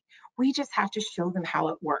technology. We just have to show them how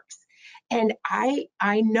it works. And I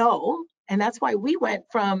know, and that's why we went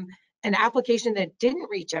from an application that didn't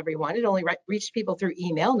reach everyone. It only reached people through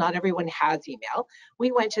email. Not everyone has email.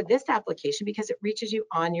 We went to this application because it reaches you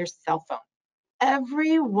on your cell phone.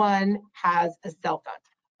 Everyone has a cell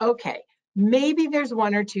phone. Okay, maybe there's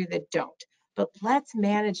one or two that don't, but let's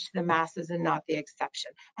manage the masses and not the exception.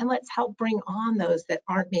 And let's help bring on those that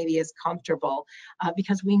aren't maybe as comfortable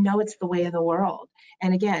because we know it's the way of the world.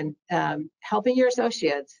 And again, helping your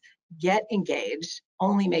associates get engaged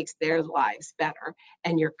only makes their lives better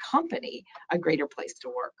and your company a greater place to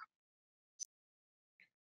work.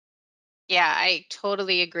 Yeah, I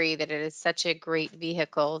totally agree that it is such a great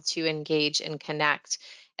vehicle to engage and connect,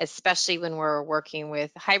 especially when we're working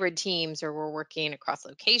with hybrid teams or we're working across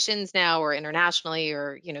locations now or internationally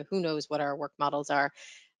or, who knows what our work models are.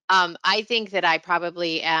 I think that I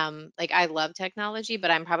probably am like I love technology,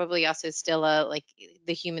 but I'm probably also still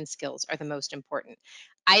the human skills are the most important.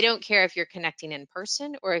 I don't care if you're connecting in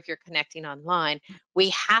person or if you're connecting online. We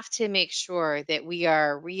have to make sure that we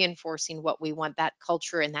are reinforcing what we want that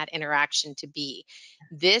culture and that interaction to be.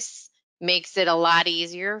 This makes it a lot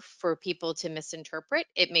easier for people to misinterpret.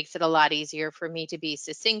 It makes it a lot easier for me to be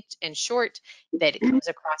succinct and short, that it comes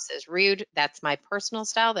across as rude. That's my personal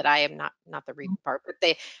style, that I am not the rude part,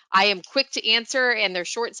 but I am quick to answer and they're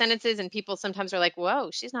short sentences and people sometimes are like,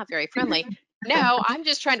 whoa, she's not very friendly. No, I'm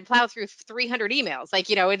just trying to plow through 300 emails.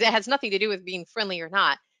 It has nothing to do with being friendly or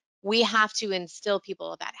not. We have to instill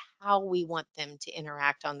people about how we want them to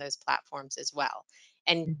interact on those platforms as well.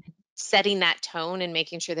 And setting that tone and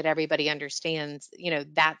making sure that everybody understands,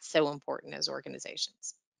 that's so important as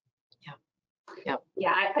organizations. Yeah. Yeah.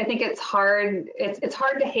 Yeah, I think it's hard. It's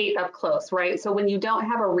hard to hate up close, right? So when you don't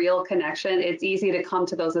have a real connection, it's easy to come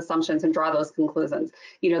to those assumptions and draw those conclusions.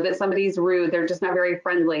 That somebody's rude, they're just not very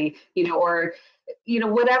friendly, or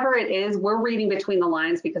whatever it is, we're reading between the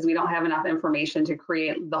lines because we don't have enough information to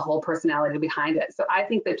create the whole personality behind it. So I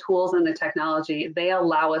think the tools and the technology, they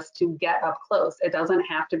allow us to get up close. It doesn't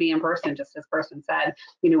have to be in person, just as Kirsten said.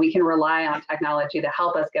 We can rely on technology to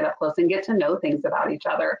help us get up close and get to know things about each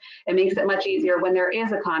other. It makes it much easier when there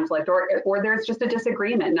is a conflict or there's just a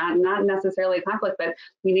disagreement, not necessarily a conflict, but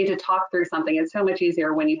we need to talk through something. It's so much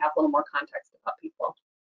easier when you have a little more context about people.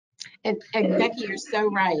 And Becky, you're so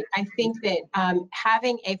right. I think that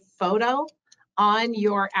having a photo on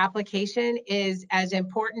your application is as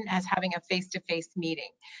important as having a face-to-face meeting.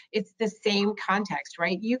 It's the same context,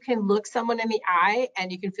 right? You can look someone in the eye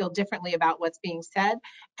and you can feel differently about what's being said,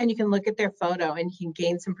 and you can look at their photo and you can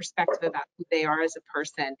gain some perspective about who they are as a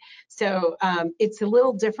person. So it's a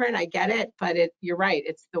little different, I get it, but you're right.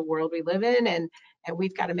 It's the world we live in, and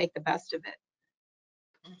we've got to make the best of it.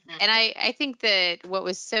 And I think that what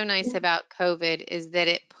was so nice about COVID is that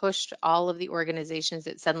it pushed all of the organizations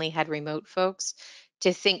that suddenly had remote folks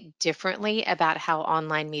to think differently about how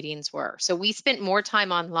online meetings were. So we spent more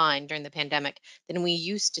time online during the pandemic than we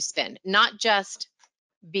used to spend, not just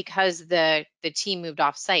because the team moved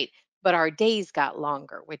off site, but our days got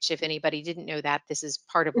longer, which if anybody didn't know that, this is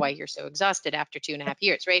part of why you're so exhausted after 2.5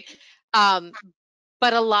 years, right? Um,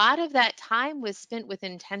 but a lot of that time was spent with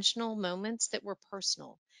intentional moments that were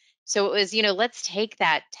personal. So it was, let's take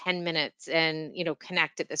that 10 minutes and,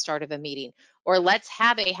 connect at the start of a meeting, or let's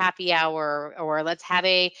have a happy hour, or let's have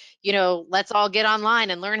let's all get online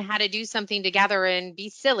and learn how to do something together and be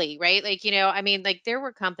silly, right? Like, there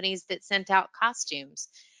were companies that sent out costumes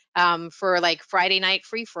for like Friday night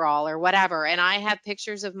free for all or whatever. And I have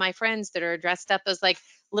pictures of my friends that are dressed up as like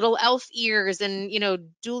little elf ears and,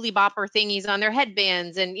 dooley bopper thingies on their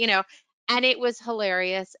headbands and it was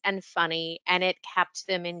hilarious and funny and it kept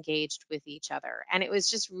them engaged with each other. And it was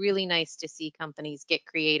just really nice to see companies get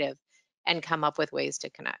creative and come up with ways to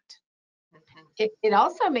connect. It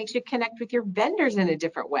also makes you connect with your vendors in a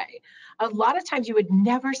different way. A lot of times you would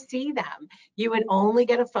never see them. You would only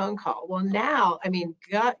get a phone call. Well, now,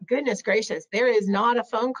 goodness gracious, there is not a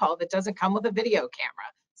phone call that doesn't come with a video camera.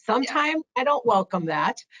 Sometimes I don't welcome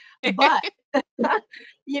that, but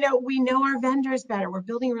we know our vendors better. We're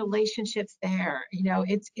building relationships there.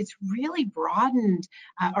 It's really broadened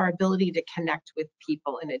our ability to connect with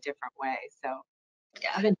people in a different way. So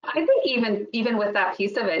I think even with that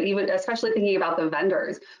piece of it, even especially thinking about the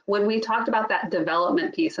vendors, when we talked about that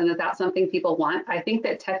development piece and that's something people want, I think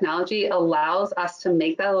that technology allows us to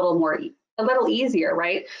make that a little easier,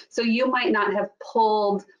 right? So you might not have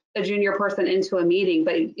pulled a junior person into a meeting,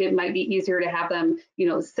 but it might be easier to have them,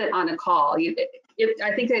 sit on a call.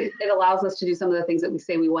 I think that it allows us to do some of the things that we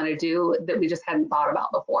say we want to do that we just hadn't thought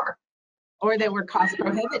about before. Or that were cost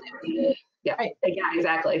prohibitive. Yeah, right. Yeah,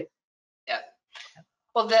 exactly. Yeah.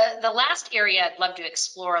 Well, the last area I'd love to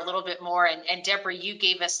explore a little bit more, and Deborah, you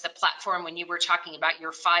gave us the platform when you were talking about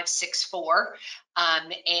your 564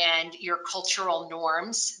 and your cultural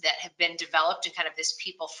norms that have been developed and kind of this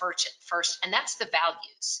people first, and that's the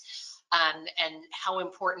values and how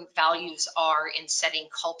important values are in setting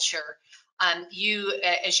culture.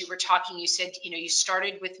 As you were talking, you said, you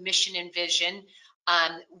started with mission and vision.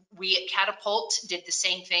 We at Catapult did the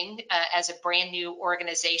same thing as a brand new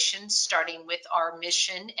organization, starting with our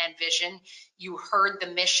mission and vision. You heard the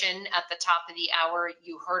mission at the top of the hour.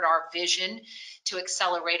 You heard our vision to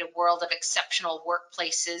accelerate a world of exceptional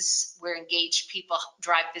workplaces where engaged people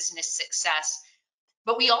drive business success.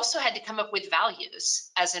 But we also had to come up with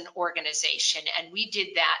values as an organization. And we did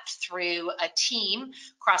that through a team,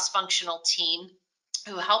 cross-functional team,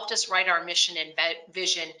 who helped us write our mission and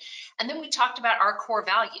vision. And then we talked about our core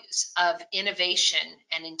values of innovation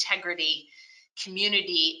and integrity,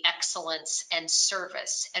 community excellence, and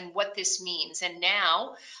service, and what this means. And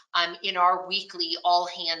now in our weekly all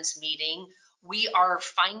hands meeting, we are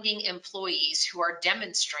finding employees who are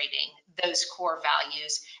demonstrating those core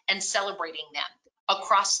values and celebrating them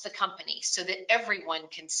across the company so that everyone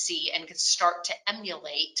can see and can start to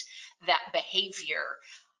emulate that behavior.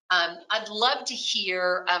 I'd love to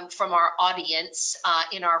hear from our audience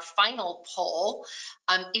in our final poll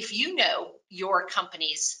if you know your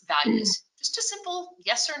company's values. Just a simple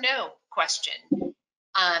yes or no question.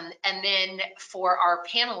 And then for our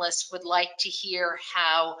panelists, would like to hear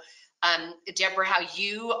how, Deborah, how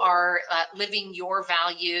you are living your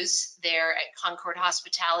values there at Concord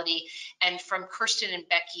Hospitality, and from Kirsten and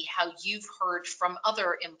Becky, how you've heard from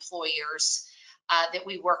other employers that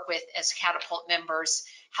we work with as Catapult members,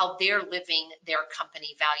 how they're living their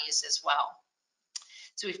company values as well.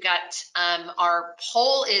 So we've got our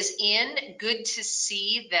poll is in. Good to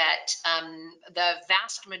see that the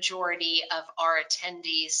vast majority of our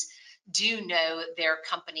attendees do know their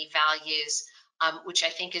company values, which I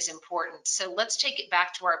think is important. So let's take it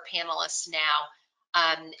back to our panelists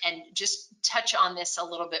now and just touch on this a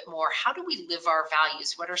little bit more. How do we live our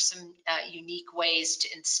values? What are some unique ways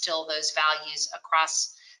to instill those values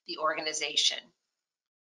across the organization?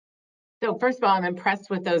 So first of all, I'm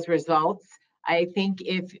impressed with those results. I think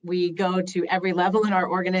if we go to every level in our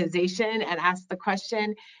organization and ask the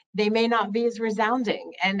question, they may not be as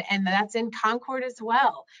resounding. And that's in Concord as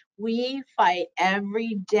well. We fight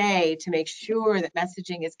every day to make sure that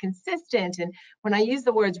messaging is consistent. And when I use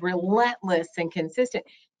the words relentless and consistent,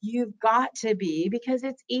 you've got to be, because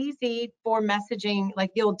it's easy for messaging,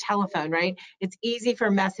 like the old telephone, right? It's easy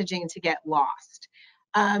for messaging to get lost.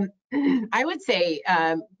 I would say,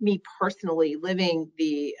 me personally, living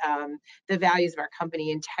the values of our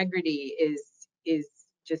company, integrity is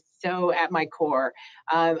just so at my core.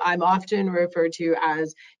 I'm often referred to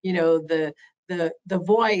as, you know, the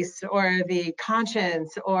voice or the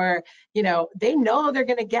conscience, or, you know, they know they're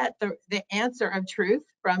going to get the answer of truth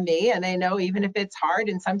from me, and they know even if it's hard,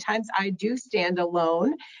 and sometimes I do stand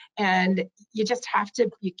alone, and you just have to,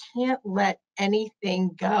 you can't let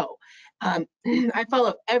anything go. I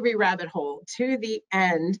follow every rabbit hole to the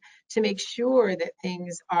end to make sure that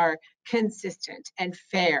things are consistent and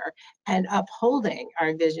fair and upholding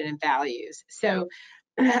our vision and values. So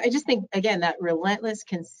I just think, again, that relentless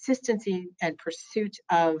consistency and pursuit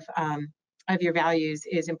of your values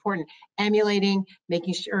is important. Emulating,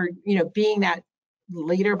 making sure, you know, being that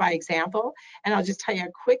leader by example. And I'll just tell you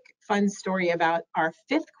a quick fun story about our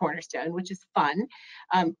 5th cornerstone, which is fun.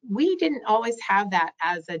 We didn't always have that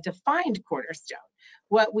as a defined cornerstone.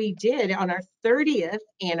 What we did on our 30th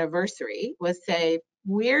anniversary was say,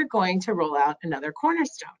 we're going to roll out another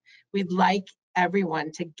cornerstone. We'd like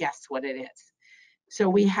everyone to guess what it is. So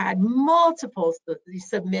we had multiple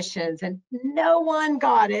submissions and no one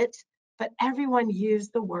got it, but everyone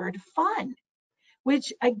used the word fun,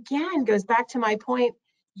 which again goes back to my point.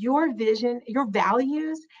 Your vision, your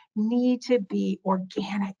values need to be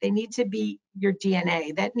organic. They need to be your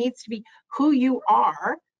DNA. That needs to be who you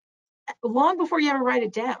are long before you ever write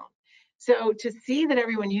it down. So to see that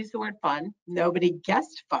everyone used the word fun, nobody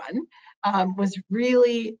guessed fun, was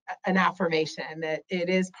really an affirmation that it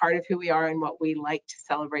is part of who we are and what we like to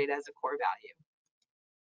celebrate as a core value.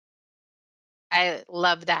 I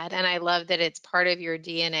love that. And I love that it's part of your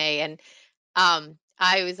DNA. And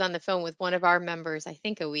I was on the phone with one of our members, I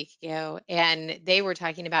think a week ago, and they were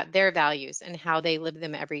talking about their values and how they live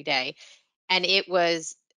them every day. And it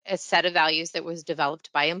was a set of values that was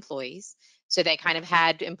developed by employees. So they kind of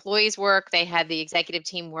had employees work, they had the executive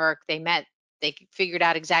team work, they met, they figured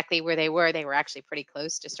out exactly where they were. They were actually pretty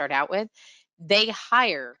close to start out with. They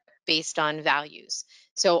hire based on values.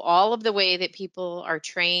 So all of the way that people are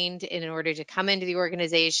trained in order to come into the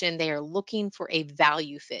organization, they are looking for a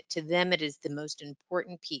value fit. To them, it is the most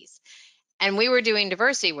important piece. And we were doing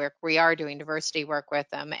diversity work. We are doing diversity work with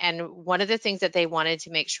them. And one of the things that they wanted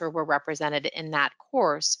to make sure were represented in that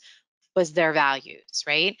course was their values,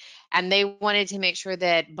 right? And they wanted to make sure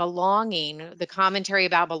that belonging, the commentary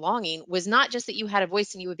about belonging, was not just that you had a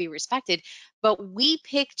voice and you would be respected, but we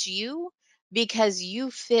picked you because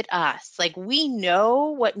you fit us. Like, we know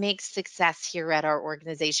what makes success here at our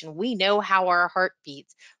organization. We know how our heart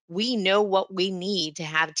beats. We know what we need to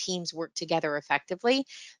have teams work together effectively.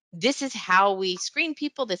 This is how we screen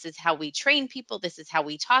people. This is how we train people. This is how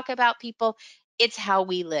we talk about people. It's how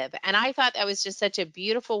we live. And I thought that was just such a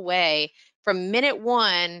beautiful way, from minute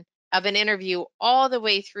one of an interview all the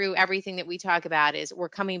way through everything that we talk about, is we're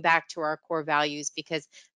coming back to our core values, because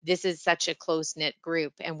this is such a close-knit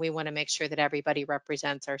group and we want to make sure that everybody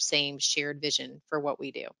represents our same shared vision for what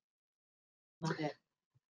we do. Love it.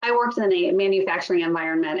 I worked in a manufacturing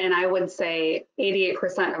environment, and I would say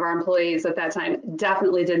 88% of our employees at that time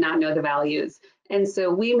definitely did not know the values. And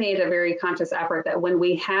so we made a very conscious effort that when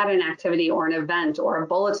we had an activity or an event or a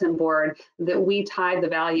bulletin board, that we tied the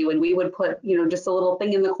value, and we would put, you know, just a little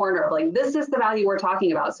thing in the corner of like, this is the value we're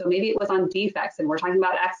talking about. So maybe it was on defects and we're talking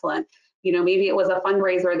about excellent. You know, maybe it was a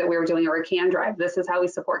fundraiser that we were doing or a can drive. This is how we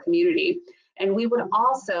support community. And we would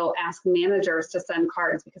also ask managers to send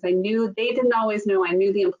cards, because I knew they didn't always know. I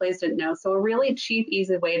knew the employees didn't know. So a really cheap,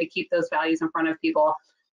 easy way to keep those values in front of people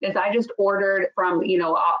is I just ordered from, you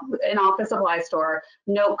know, an office supply store,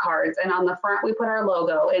 note cards. And on the front, we put our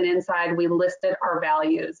logo, and inside we listed our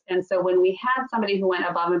values. And so when we had somebody who went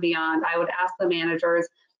above and beyond, I would ask the managers,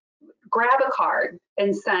 grab a card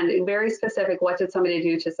and send very specific, what did somebody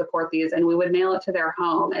do to support these? And we would mail it to their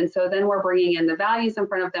home. And so then we're bringing in the values in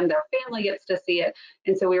front of them, their family gets to see it.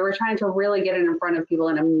 And so we were trying to really get it in front of people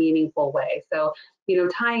in a meaningful way. So,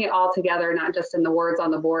 tying it all together, not just in the words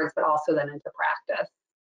on the boards, but also then into practice.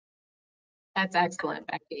 That's excellent,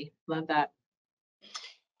 Becky. Love that.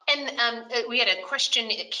 And we had a question,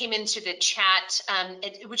 it came into the chat,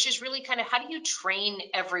 which is really kind of how do you train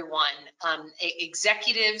everyone,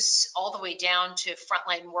 executives all the way down to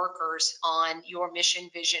frontline workers on your mission,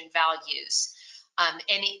 vision, values?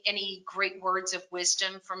 Any great words of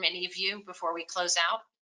wisdom from any of you before we close out?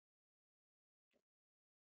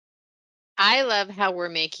 I love how we're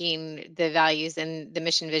making the values and the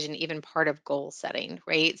mission vision even part of goal setting,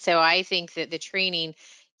 right? So I think that the training,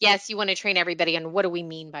 yes, you want to train everybody on what do we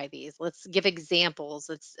mean by these? Let's give examples.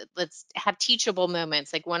 Let's have teachable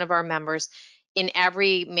moments. Like one of our members, in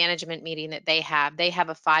every management meeting that they have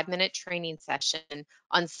a 5-minute training session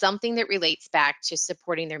on something that relates back to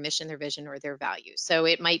supporting their mission, their vision, or their values. So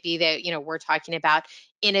it might be that, we're talking about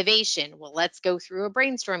innovation. Well, let's go through a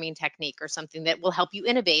brainstorming technique or something that will help you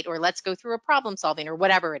innovate, or let's go through a problem solving or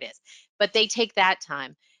whatever it is. But they take that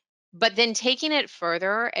time. But then taking it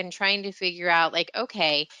further and trying to figure out, like,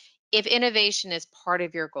 okay, if innovation is part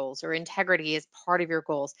of your goals or integrity is part of your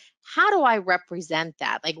goals, how do I represent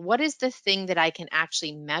that? Like, what is the thing that I can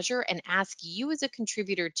actually measure and ask you as a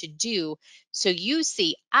contributor to do so you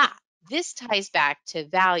see, this ties back to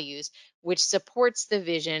values, which supports the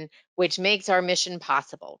vision, which makes our mission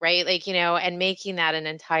possible, right? Like, and making that an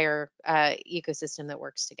entire ecosystem that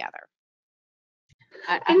works together.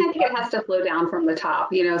 And I think it has to flow down from the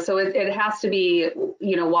top, so it has to be,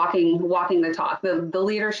 walking the talk. The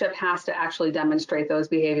leadership has to actually demonstrate those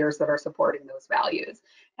behaviors that are supporting those values.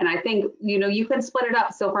 And I think, you can split it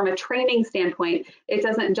up. So from a training standpoint, it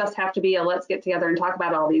doesn't just have to be a let's get together and talk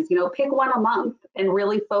about all these, pick one a month and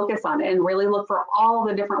really focus on it and really look for all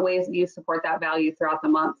the different ways that you support that value throughout the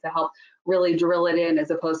month to help really drill it in, as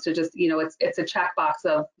opposed to just, it's a checkbox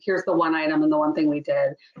of here's the one item and the one thing we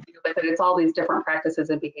did, but that it's all these different practices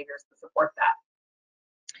and behaviors to support that.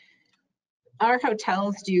 Our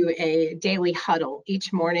hotels do a daily huddle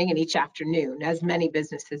each morning and each afternoon, as many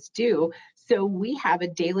businesses do. So we have a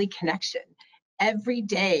daily connection. Every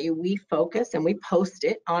day we focus and we post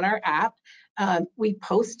it on our app. We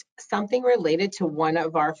post something related to one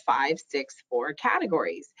of our 5, 6, 4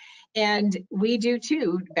 categories. And we do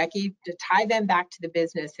too, Becky, to tie them back to the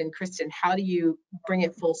business. And Kristen, how do you bring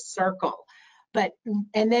it full circle?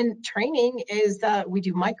 And then training is, we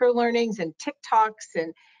do micro learnings and TikToks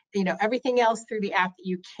and everything else through the app that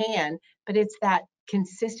you can, but it's that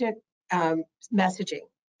consistent messaging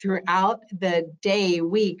throughout the day,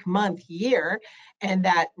 week, month, year, and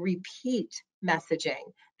that repeat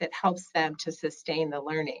messaging that helps them to sustain the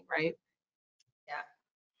learning, right? Yeah.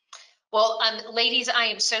 Well, ladies, I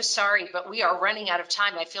am so sorry, but we are running out of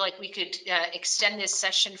time. I feel like we could extend this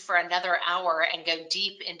session for another hour and go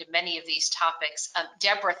deep into many of these topics.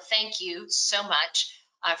 Deborah, thank you so much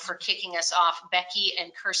for kicking us off. Becky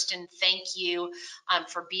and Kirsten, thank you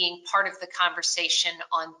for being part of the conversation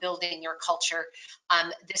on building your culture.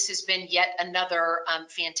 This has been yet another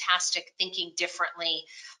fantastic Thinking Differently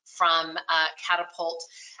from Catapult.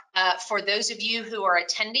 For those of you who are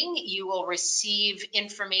attending, you will receive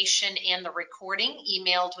information and the recording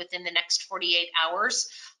emailed within the next 48 hours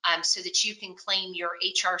so that you can claim your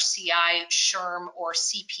HRCI, SHRM, or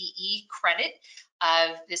CPE credit.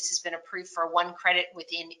 This has been approved for 1 credit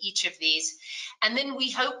within each of these. And then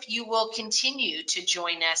we hope you will continue to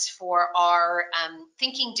join us for our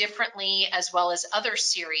Thinking Differently as well as other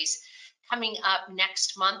series. Coming up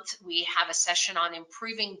next month, we have a session on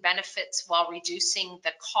improving benefits while reducing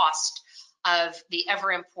the cost of the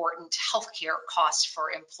ever important healthcare costs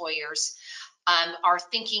for employers. Our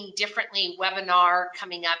Thinking Differently webinar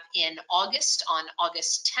coming up in August, on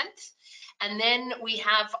August 10th. And then we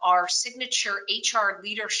have our signature HR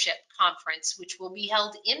Leadership Conference, which will be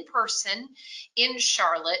held in person in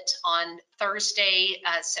Charlotte on Thursday,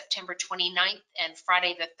 September 29th and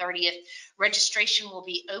Friday the 30th. Registration will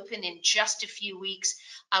be open in just a few weeks.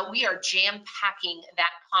 We are jam-packing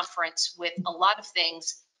that conference with a lot of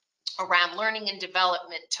things around learning and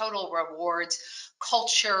development, total rewards,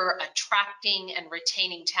 culture, attracting and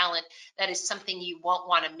retaining talent. That is something you won't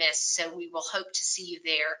want to miss. So we will hope to see you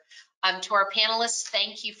there. To our panelists,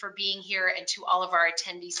 thank you for being here. And to all of our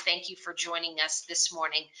attendees, thank you for joining us this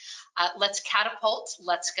morning. Let's catapult,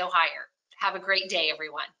 let's go higher. Have a great day,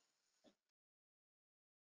 everyone.